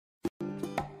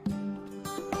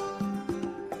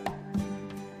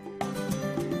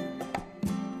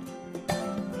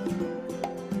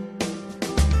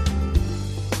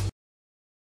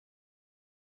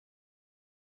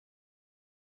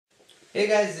Hey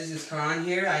guys, this is Karan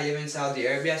here. I live in Saudi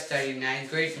Arabia, studying 9th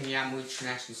grade in Yamu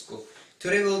International School.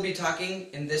 Today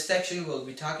in this section, we'll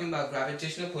be talking about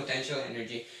gravitational potential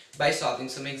energy by solving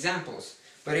some examples.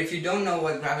 But if you don't know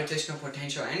what gravitational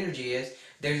potential energy is,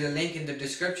 there's a link in the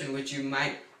description which you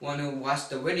might want to watch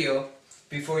the video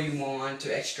before you move on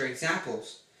to extra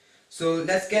examples. So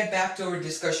let's get back to our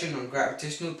discussion on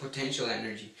gravitational potential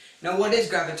energy. Now, what is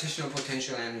gravitational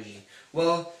potential energy?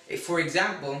 Well, for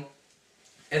example,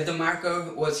 if the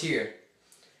marker was here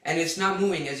and it's not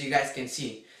moving, as you guys can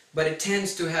see, but it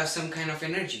tends to have some kind of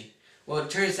energy. Well, it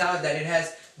turns out that it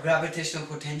has gravitational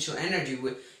potential energy.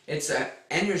 It's an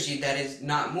energy that is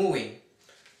not moving.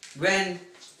 When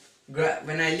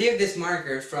I leave this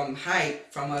marker from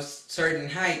a certain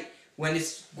height, when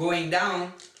it's going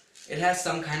down, it has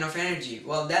some kind of energy.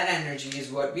 Well, that energy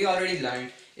is what we already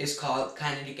learned is called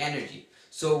kinetic energy.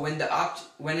 So when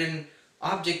an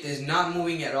object is not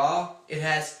moving at all, it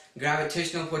has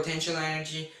gravitational potential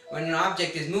energy. When an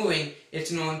object is moving, it's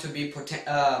known to be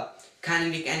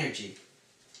kinetic energy.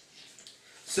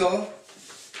 So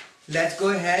let's go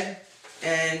ahead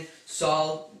and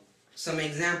solve some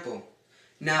example.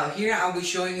 Now here I'll be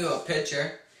showing you a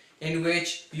picture in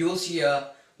which you'll see a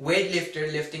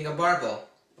weightlifter lifting a barbell.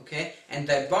 Okay, and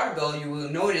that barbell, you will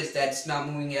notice that it's not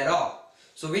moving at all.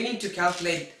 So we need to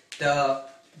calculate the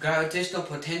gravitational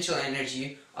potential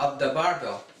energy of the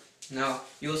barbell. Now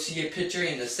you'll see a picture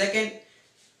in a second,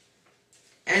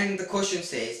 and the question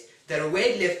says that a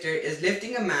weightlifter is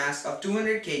lifting a mass of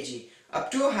 200 kg up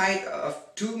to a height of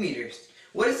 2 meters.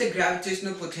 What is the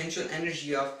gravitational potential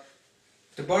energy of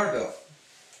the barbell?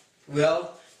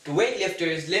 Well, the weightlifter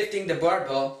is lifting the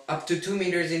barbell up to 2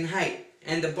 meters in height,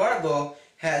 and the barbell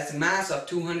has a mass of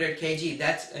 200 kg.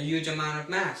 That's a huge amount of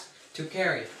mass to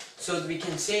carry. So we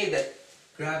can say that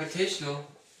gravitational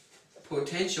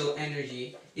potential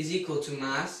energy is equal to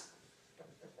mass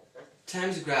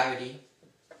times gravity,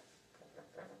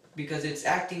 because it's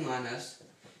acting on us,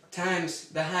 times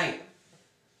the height.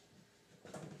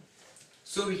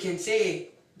 So we can say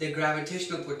the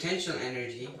gravitational potential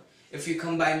energy, if you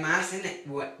combine mass and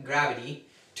gravity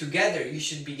together, you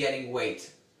should be getting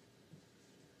weight.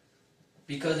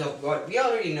 Because of what we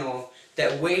already know,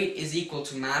 that weight is equal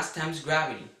to mass times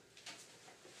gravity.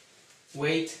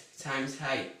 Weight times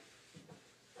height.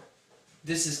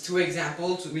 This is two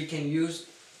examples we can use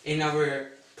in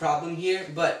our problem here,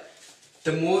 but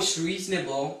the most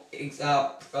reasonable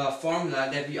formula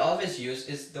that we always use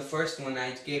is the first one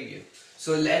I gave you.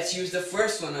 So let's use the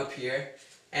first one up here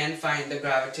and find the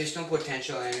gravitational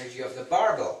potential energy of the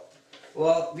barbell.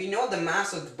 Well, we know the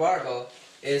mass of the barbell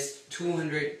is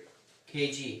 200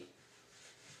 kg.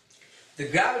 The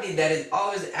gravity that is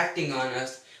always acting on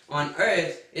us on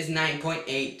Earth is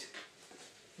 9.8.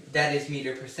 That is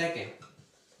meter per second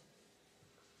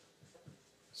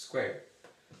squared.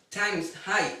 Times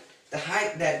height. The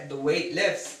height that the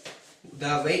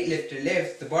weightlifter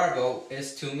lifts the barbell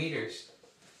is 2 meters.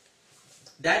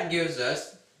 That gives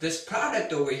us, this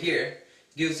product over here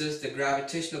gives us the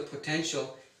gravitational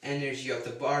potential energy of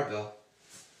the barbell.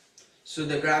 So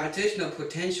the gravitational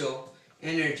potential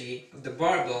energy of the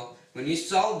barbell, when you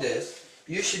solve this,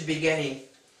 you should be getting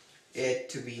it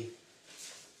to be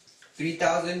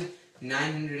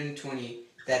 3,920,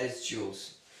 that is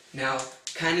joules. Now,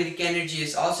 kinetic energy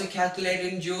is also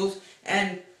calculated in joules,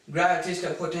 and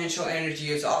gravitational potential energy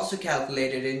is also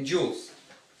calculated in joules.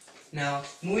 Now,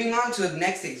 moving on to the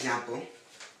next example,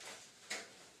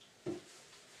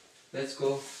 let's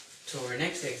go to our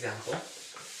next example.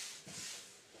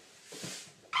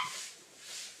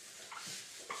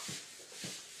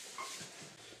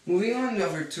 Moving on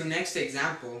over to next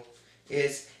example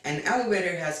is an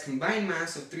elevator has combined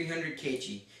mass of 300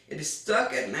 kg. It is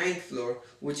stuck at 9th floor,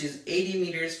 which is 80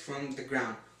 meters from the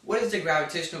ground. What is the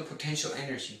gravitational potential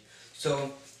energy?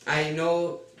 So I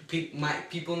know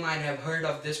people might have heard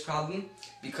of this problem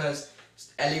because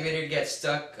elevator gets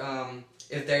stuck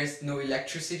if there's no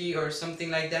electricity or something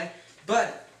like that.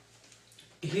 But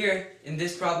here in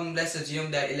this problem, let's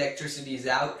assume that electricity is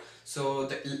out. So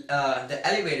the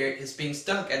elevator is being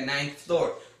stuck at 9th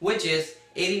floor, which is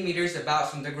 80 meters about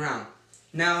from the ground.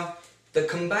 Now, the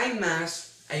combined mass,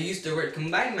 I use the word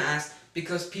combined mass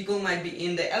because people might be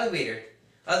in the elevator.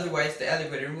 Otherwise, the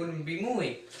elevator wouldn't be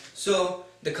moving. So,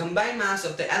 the combined mass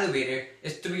of the elevator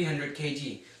is 300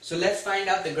 kg. So, let's find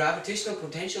out the gravitational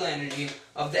potential energy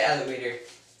of the elevator.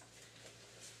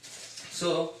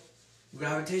 So,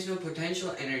 gravitational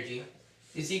potential energy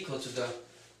is equal to the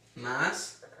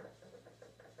mass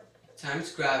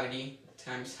times gravity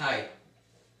times height.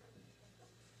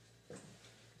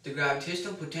 The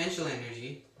gravitational potential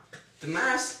energy, the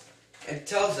mass, it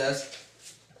tells us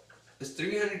is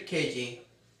 300 kg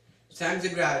times the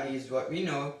gravity is what we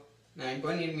know,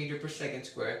 9.8 meter per second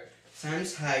square,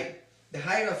 times height. The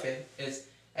height of it is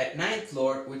at 9th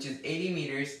floor, which is 80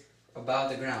 meters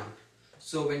above the ground.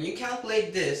 So when you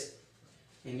calculate this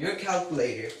in your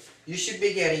calculator, you should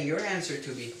be getting your answer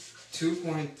to be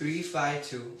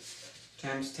 2.352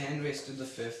 times 10 raised to the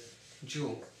 5th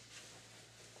joule.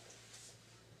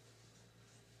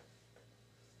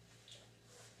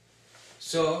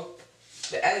 So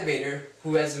the elevator,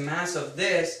 who has a mass of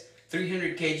this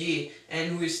 300 kg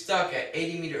and who is stuck at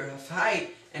 80 meters of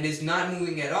height and is not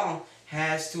moving at all,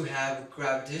 has to have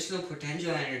gravitational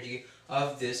potential energy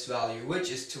of this value, which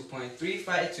is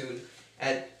 2.352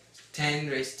 at 10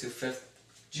 raised to 5th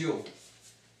joule.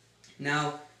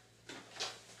 Now,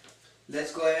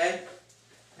 let's go ahead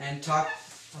and talk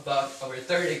about our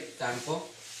third example.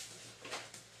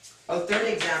 Our third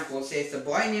example says the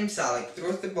boy named Salik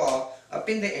throws the ball up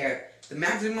in the air. The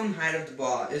maximum height of the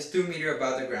ball is 2 meters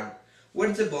above the ground. What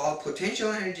is the ball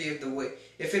potential energy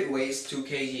if it weighs 2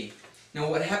 kg? Now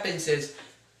what happens is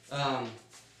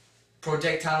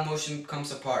projectile motion comes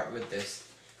apart with this.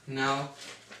 Now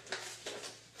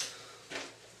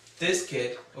this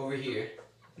kid over here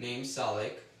named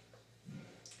Salik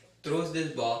throws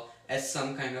this ball at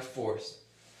some kind of force.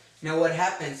 Now what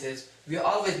happens is, we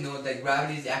always know that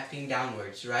gravity is acting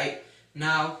downwards, right?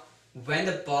 Now when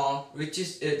the ball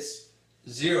reaches its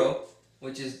zero,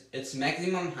 which is its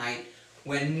maximum height,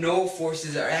 when no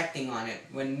forces are acting on it,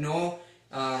 when no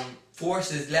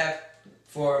force is left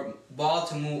for ball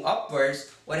to move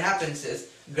upwards, what happens is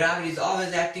gravity is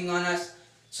always acting on us,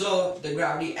 so the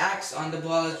gravity acts on the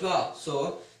ball as well.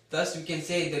 So thus we can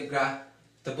say the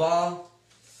ball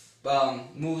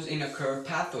moves in a curved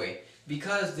pathway.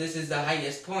 Because this is the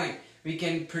highest point, we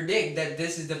can predict that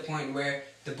this is the point where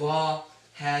the ball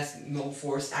has no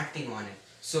force acting on it.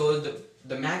 So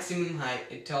the maximum height,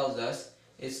 it tells us,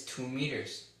 is 2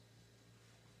 meters.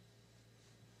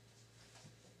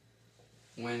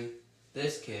 When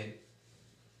this kid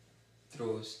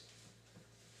throws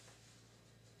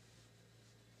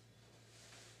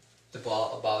the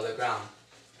ball above the ground.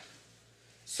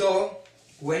 So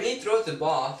when he throws the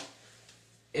ball,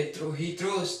 he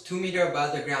throws 2 meters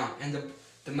above the ground, and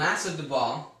the mass of the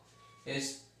ball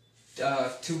is 2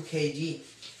 kg.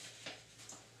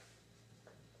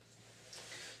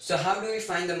 So how do we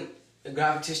find the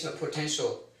gravitational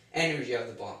potential energy of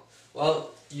the ball?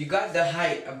 Well, you got the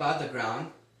height above the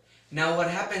ground. Now what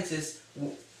happens is,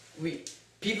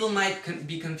 people might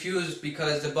be confused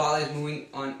because the ball is moving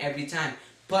on every time,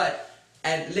 but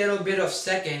at little bit of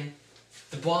second,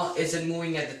 the ball isn't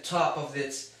moving at the top of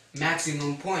its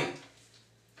maximum point.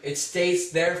 It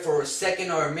stays there for a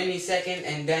second or a millisecond,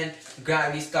 and then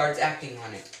gravity starts acting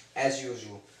on it as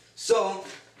usual. So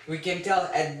we can tell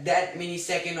at that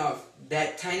millisecond of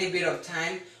that tiny bit of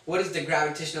time, what is the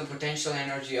gravitational potential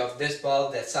energy of this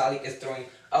ball that Salik is throwing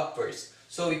upwards.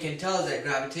 So we can tell that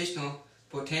gravitational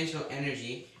potential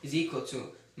energy is equal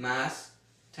to mass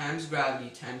times gravity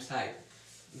times height.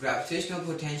 Gravitational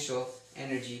potential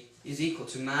energy is equal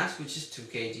to mass, which is 2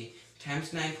 kg,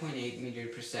 times 9.8 meter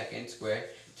per second square,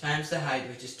 times the height,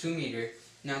 which is 2 meters.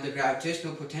 Now the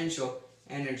gravitational potential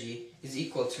energy is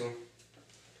equal to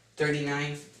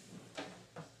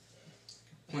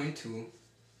 39.2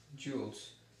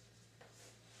 joules.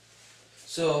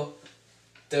 So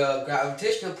the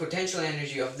gravitational potential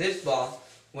energy of this ball,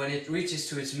 when it reaches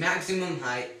to its maximum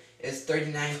height, is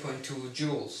 39.2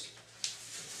 joules.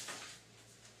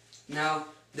 Now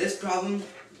this problem,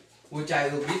 which I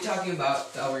will be talking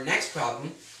about, our next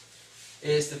problem,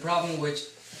 is the problem which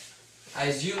I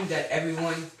assume that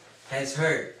everyone has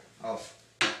heard of.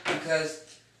 Because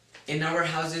in our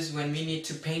houses, when we need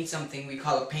to paint something, we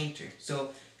call a painter.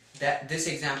 So this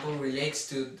example relates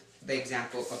to the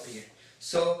example up here.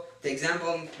 So the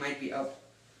example might be up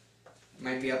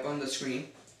on the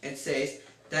screen. It says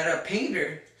that a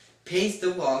painter paints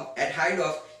the wall at height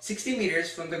of 60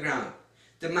 meters from the ground.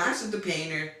 The mass of the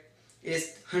painter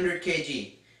is 100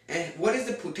 kg. And what is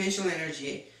the potential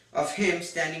energy of him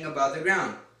standing above the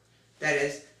ground? That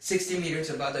is 60 meters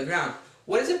above the ground.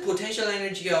 What is the potential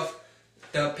energy of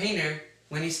the painter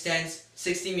when he stands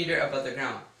 60 meters above the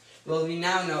ground? Well, we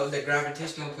now know that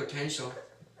gravitational potential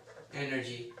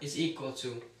energy is equal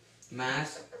to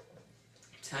mass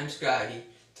times gravity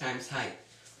times height.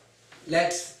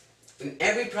 In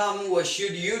every problem, what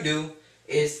should you do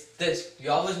is this.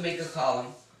 You always make a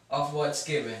column of what's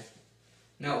given.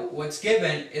 Now, what's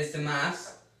given is the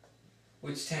mass,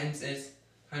 which is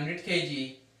 100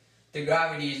 kg. The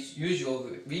gravity is usual,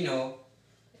 we know,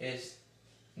 is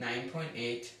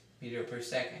 9.8 meter per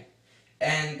second.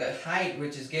 and the height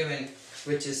which is given,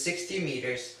 which is 60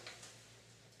 meters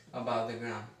above the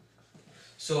ground.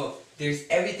 So there's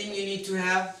everything you need to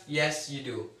have. Yes, you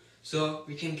do. So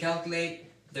we can calculate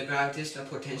the gravitational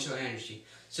potential energy.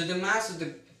 So the mass of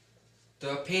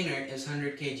the painter is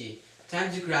 100 kg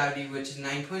times the gravity, which is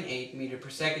 9.8 meter per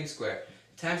second square,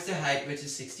 times the height, which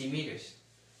is 60 meters.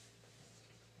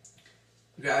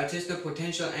 Gravitational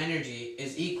potential energy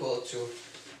is equal to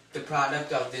the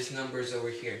product of these numbers over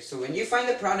here. So when you find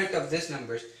the product of these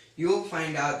numbers, you will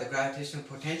find out the gravitational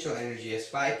potential energy is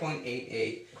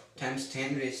 5.88 times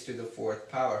 10 raised to the 4th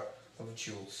power of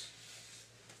joules.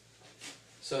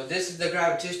 So this is the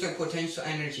gravitational potential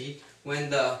energy when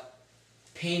the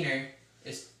painter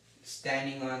is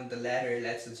standing on the ladder,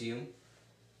 let's assume.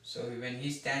 So when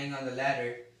he's standing on the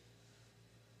ladder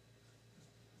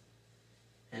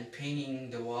and painting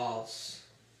the walls,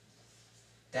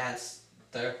 that's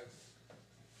the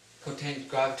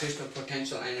gravitational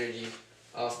potential energy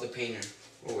of the painter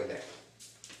over there.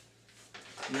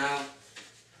 Now,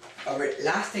 our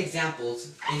last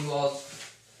examples involve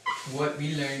what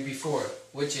we learned before,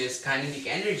 which is kinetic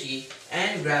energy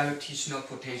and gravitational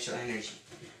potential energy.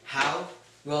 How?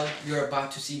 Well, you're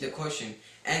about to see the question.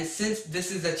 And since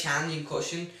this is a challenging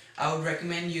question, I would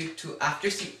recommend you to,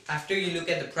 after you look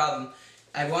at the problem,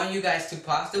 I want you guys to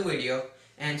pause the video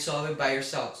and solve it by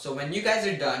yourself. So when you guys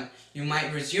are done, you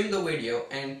might resume the video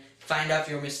and find out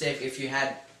your mistake if you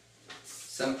had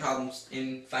some problems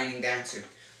in finding the answer.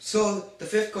 So the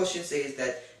 5th question says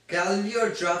that Galileo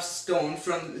drops stone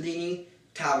from Leaning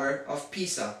Tower of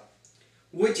Pisa,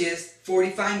 which is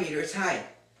 45 meters high.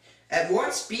 At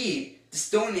what speed the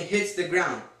stone hits the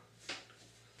ground?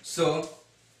 So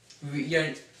we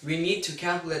need to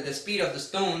calculate the speed of the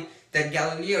stone that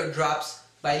Galileo drops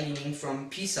by leaning from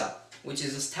Pisa, which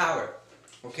is this tower.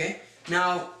 Okay?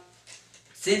 Now,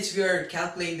 since we are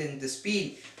calculating the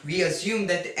speed, we assume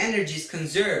that the energy is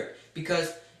conserved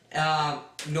because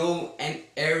no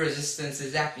air resistance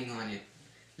is acting on it.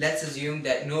 Let's assume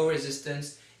that no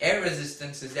air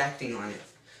resistance is acting on it.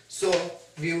 So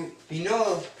we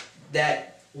know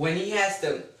that when he has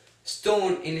the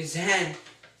stone in his hand,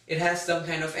 it has some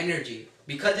kind of energy.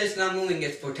 Because it's not moving,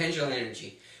 it's potential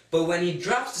energy. But when he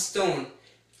drops the stone,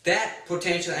 that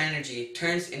potential energy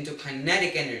turns into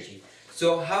kinetic energy.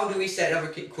 So how do we set our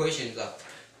equations up?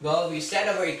 Well, we set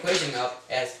our equation up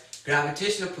as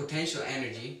gravitational potential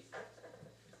energy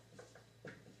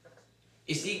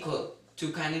is equal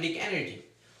to kinetic energy.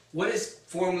 What is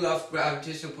formula of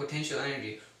gravitational potential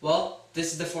energy? Well,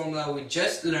 this is the formula we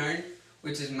just learned,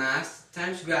 which is mass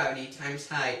times gravity times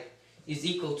height is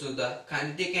equal to the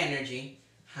kinetic energy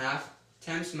half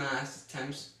times mass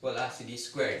times velocity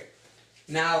squared.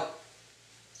 Now,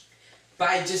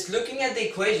 by just looking at the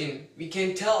equation, we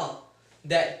can tell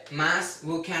that mass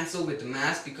will cancel with the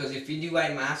mass, because if we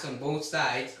divide mass on both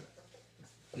sides,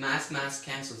 mass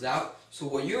cancels out. So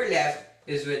what you're left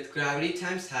is with gravity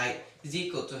times height is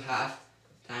equal to half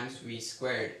times v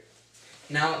squared.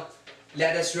 Now,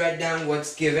 let us write down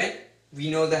what's given. We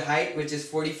know the height, which is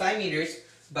 45 meters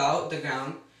above the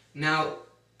ground. Now,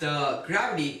 the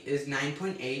gravity is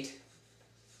 9.8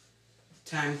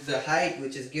 times the height,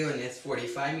 which is given as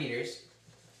 45 meters,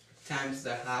 times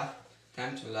the half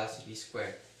times velocity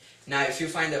squared. Now, if you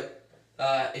find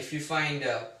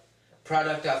the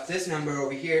product of this number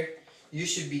over here, you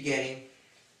should be getting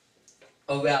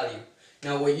a value.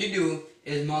 Now, what you do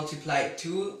is multiply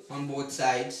 2 on both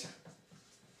sides.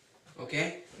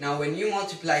 Okay? Now, when you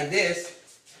multiply this,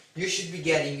 you should be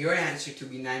getting your answer to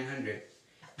be 900.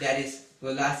 That is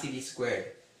velocity squared.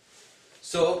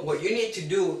 So, what you need to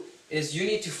do is you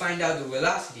need to find out the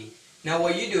velocity. Now,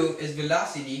 what you do is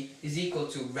velocity is equal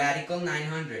to radical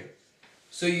 900.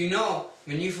 So, you know,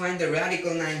 when you find the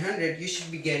radical 900, you should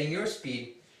be getting your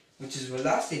speed, which is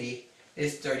velocity,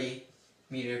 is 30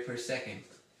 meters per second.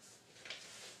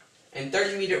 And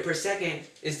 30 meters per second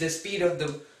is the speed of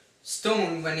the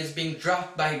stone when it's being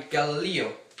dropped by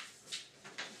Galileo.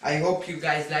 I hope you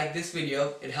guys liked this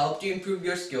video. It helped you improve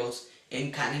your skills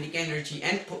in kinetic energy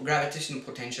and gravitational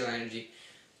potential energy.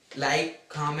 Like,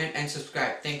 comment, and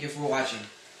subscribe. Thank you for watching.